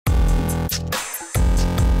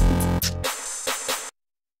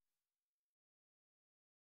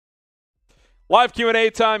Live Q&A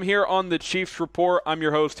time here on the Chiefs Report. I'm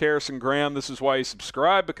your host, Harrison Graham. This is why you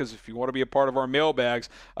subscribe, because if you want to be a part of our mailbags,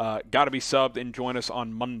 got to be subbed and join us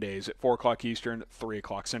on Mondays at 4 o'clock Eastern, 3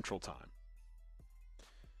 o'clock Central Time.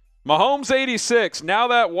 Mahomes 86. Now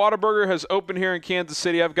that Whataburger has opened here in Kansas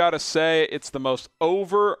City, I've got to say it's the most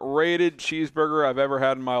overrated cheeseburger I've ever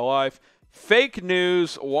had in my life. Fake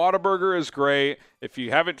news. Whataburger is great. If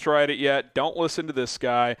you haven't tried it yet, don't listen to this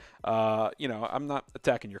guy. I'm not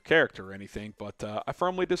attacking your character or anything, but I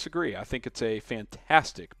firmly disagree. I think it's a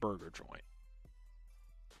fantastic burger joint.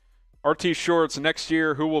 RT Shorts, next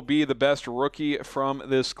year, who will be the best rookie from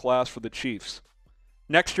this class for the Chiefs?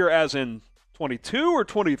 Next year as in 22 or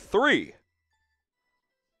 23?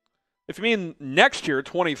 If you mean next year,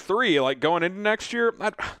 23, like going into next year,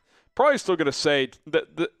 I'd probably still going to say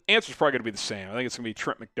the answer's probably going to be the same. I think it's going to be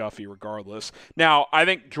Trent McDuffie regardless. Now, I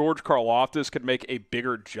think George Karlaftis could make a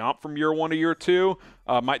bigger jump from year one to year two.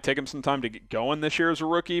 Might take him some time to get going this year as a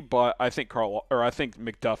rookie, but I think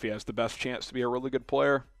McDuffie has the best chance to be a really good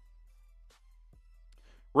player.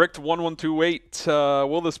 Rick1128,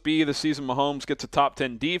 will this be the season Mahomes gets a top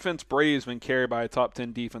 10 defense? Brady's been carried by a top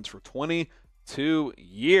 10 defense for 22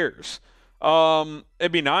 years.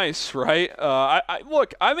 It'd be nice, right?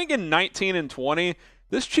 I think in 19 and 20,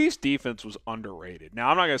 this Chiefs defense was underrated. Now,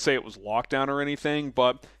 I'm not going to say it was lockdown or anything,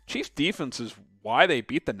 but Chiefs defense is why they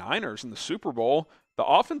beat the Niners in the Super Bowl. The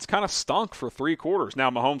offense kind of stunk for 3 quarters. Now,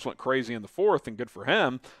 Mahomes went crazy in the fourth, and good for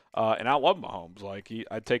him. And I love Mahomes.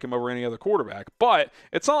 I'd take him over any other quarterback. But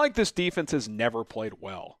it's not like this defense has never played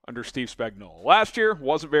well under Steve Spagnuolo. Last year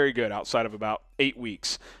wasn't very good outside of about 8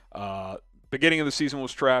 weeks. Beginning of the season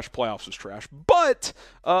was trash. Playoffs was trash. But,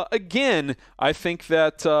 again, I think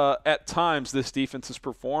that at times this defense has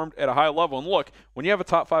performed at a high level. And look, when you have a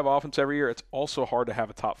top 5 offense every year, it's also hard to have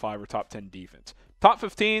a top 5 or top 10 defense. Top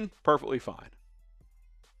 15, perfectly fine.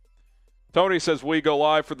 Tony says, will you go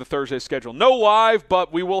live for the Thursday schedule? No live,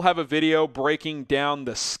 but we will have a video breaking down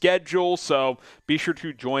the schedule, so be sure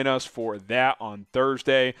to join us for that on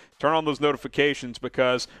Thursday. Turn on those notifications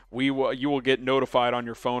because you will get notified on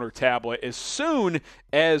your phone or tablet as soon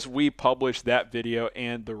as we publish that video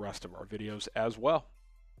and the rest of our videos as well.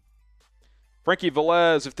 Frankie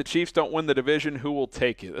Velez, if the Chiefs don't win the division, who will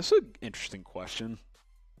take it? This is an interesting question.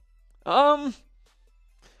 I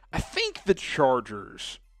think the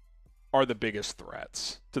Chargers are the biggest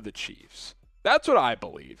threats to the Chiefs. That's what I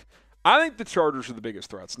believe. I think the Chargers are the biggest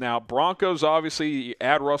threats. Now, Broncos, obviously, you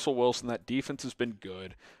add Russell Wilson. That defense has been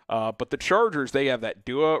good. But the Chargers, they have that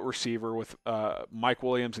duo receiver with Mike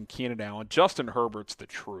Williams and Keenan Allen. Justin Herbert's the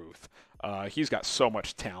truth. He's got so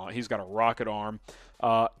much talent. He's got a rocket arm.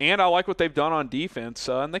 And I like what they've done on defense,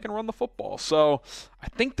 and they can run the football. So I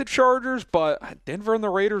think the Chargers, but Denver and the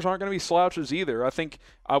Raiders aren't going to be slouches either. I think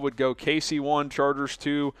I would go KC 1, Chargers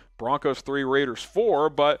 2, Broncos 3, Raiders 4.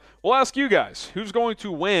 But we'll ask you guys, who's going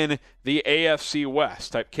to win the AFC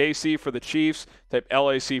West? Type KC for the Chiefs, type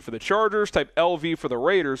LAC for the Chargers, type LV for the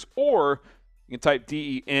Raiders, or you can type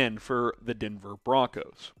DEN for the Denver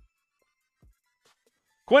Broncos.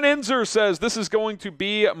 Quinn Enzer says this is going to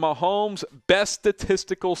be Mahomes' best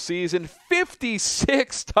statistical season,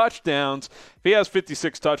 56 touchdowns. If he has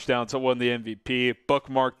 56 touchdowns, he'll win the MVP.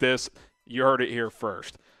 Bookmark this. You heard it here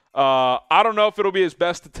first. I don't know if it'll be his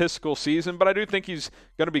best statistical season, but I do think he's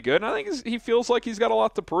going to be good. And I think he feels like he's got a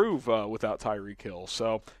lot to prove without Tyreek Hill.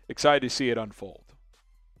 So excited to see it unfold.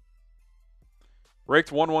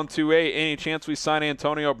 Ricked1128, any chance we sign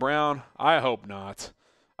Antonio Brown? I hope not.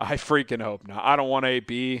 I freaking hope not. I don't want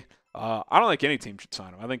AB. I don't think any team should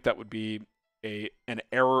sign him. I think that would be an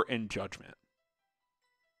error in judgment.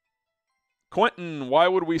 Quentin, why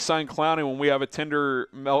would we sign Clowney when we have a tender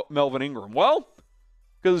Melvin Ingram? Well,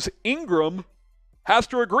 because Ingram has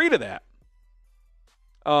to agree to that.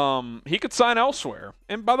 He could sign elsewhere.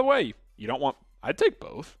 And by the way, I'd take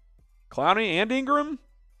both. Clowney and Ingram,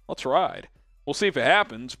 let's ride. We'll see if it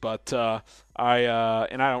happens, but I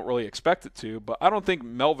don't really expect it to. But I don't think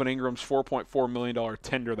Melvin Ingram's $4.4 million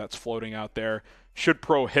tender that's floating out there should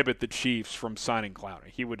prohibit the Chiefs from signing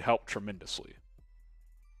Clowney. He would help tremendously.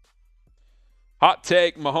 Hot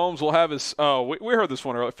take, Mahomes will have his – we heard this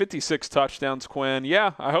one earlier, 56 touchdowns, Quinn.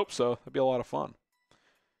 Yeah, I hope so. That'd be a lot of fun.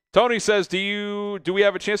 Tony says, do we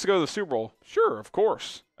have a chance to go to the Super Bowl? Sure, of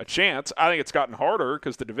course. A chance. I think it's gotten harder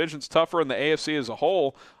because the division's tougher and the AFC as a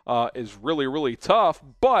whole is really, really tough.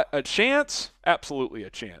 But a chance? Absolutely a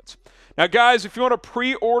chance. Now, guys, if you want to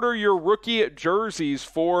pre-order your rookie jerseys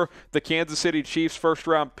for the Kansas City Chiefs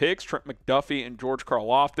first-round picks, Trent McDuffie and George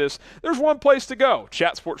Karlaftis, there's one place to go,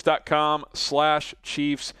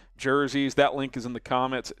 chatsports.com/Chiefs jerseys. That link is in the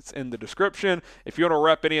comments. It's in the description. If you want to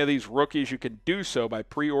rep any of these rookies, you can do so by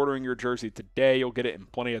pre-ordering your jersey today. You'll get it in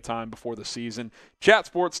plenty of time before the season.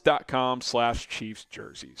 Chatsports.com/Chiefs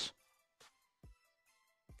jerseys.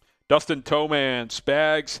 Dustin Toman,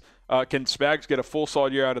 Spags. Can Spags get a full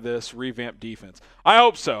solid year out of this revamped defense? I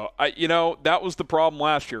hope so. That was the problem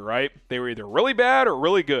last year, right? They were either really bad or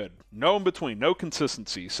really good. No in between, no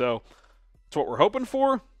consistency. So that's what we're hoping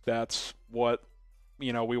for. That's what,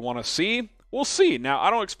 we want to see. We'll see. Now, I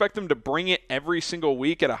don't expect them to bring it every single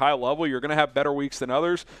week at a high level. You're going to have better weeks than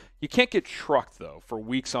others. You can't get trucked, though, for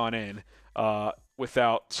weeks on end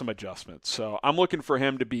without some adjustments. So I'm looking for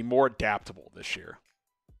him to be more adaptable this year.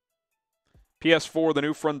 PS4, the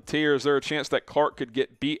new frontier. Is there a chance that Clark could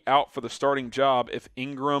get beat out for the starting job if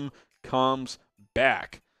Ingram comes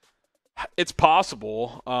back? It's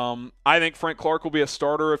possible. I think Frank Clark will be a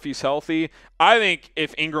starter if he's healthy. I think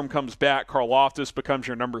if Ingram comes back, Karlaftis becomes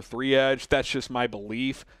your number 3 edge. That's just my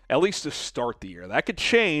belief, at least to start the year. That could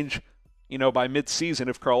change, by midseason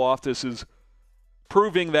if Karlaftis is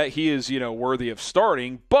proving that he is, worthy of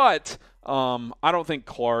starting. But I don't think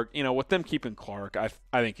Clark, with them keeping Clark, I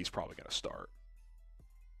think he's probably going to start.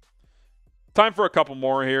 Time for a couple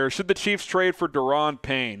more here. Should the Chiefs trade for Daron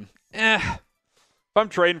Payne? If I'm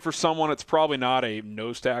trading for someone, it's probably not a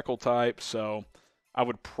nose tackle type, so I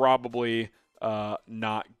would probably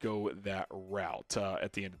not go that route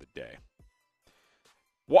at the end of the day.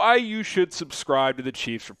 Why you should subscribe to the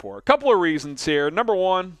Chiefs Report. A couple of reasons here. Number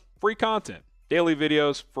one, free content. Daily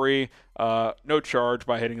videos, free, no charge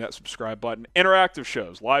by hitting that subscribe button. Interactive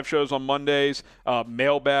shows, live shows on Mondays,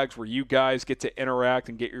 mailbags where you guys get to interact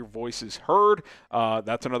and get your voices heard.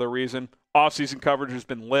 That's another reason. Off-season coverage has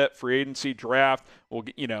been lit. Free agency, draft,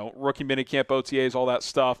 rookie minicamp, OTAs, all that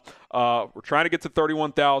stuff. We're trying to get to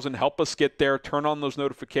 31,000. Help us get there. Turn on those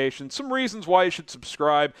notifications. Some reasons why you should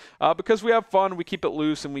subscribe, because we have fun, we keep it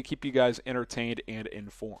loose, and we keep you guys entertained and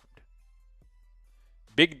informed.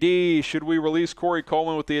 Big D, should we release Corey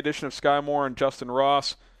Coleman with the addition of Sky Moore and Justyn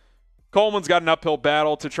Ross? Coleman's got an uphill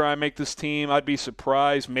battle to try and make this team. I'd be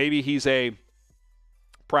surprised. Maybe he's a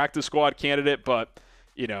practice squad candidate, but,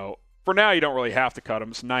 for now you don't really have to cut him.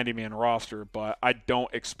 It's a 90-man roster, but I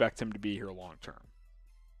don't expect him to be here long term.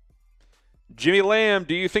 Jimmy Lamb,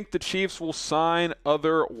 do you think the Chiefs will sign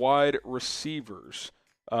other wide receivers?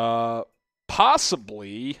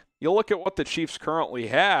 Possibly. You look at what the Chiefs currently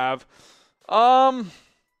have.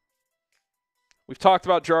 We've talked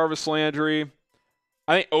about Jarvis Landry.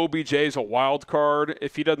 I think OBJ is a wild card.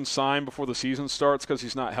 If he doesn't sign before the season starts because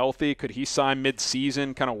he's not healthy, could he sign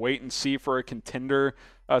mid-season, kind of wait and see for a contender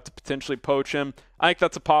to potentially poach him? I think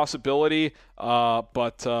that's a possibility.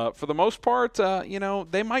 But for the most part,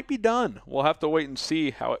 they might be done. We'll have to wait and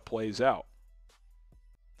see how it plays out.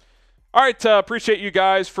 All right, appreciate you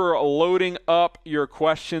guys for loading up your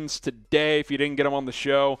questions today. If you didn't get them on the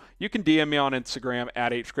show, you can DM me on Instagram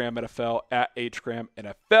at HGramNFL, at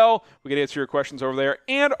HGramNFL. We can answer your questions over there.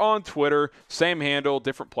 And on Twitter, same handle,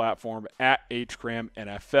 different platform, at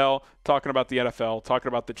HGramNFL. Talking about the NFL, talking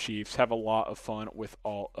about the Chiefs. Have a lot of fun with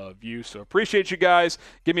all of you. So appreciate you guys.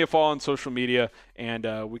 Give me a follow on social media,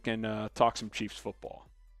 and we can talk some Chiefs football.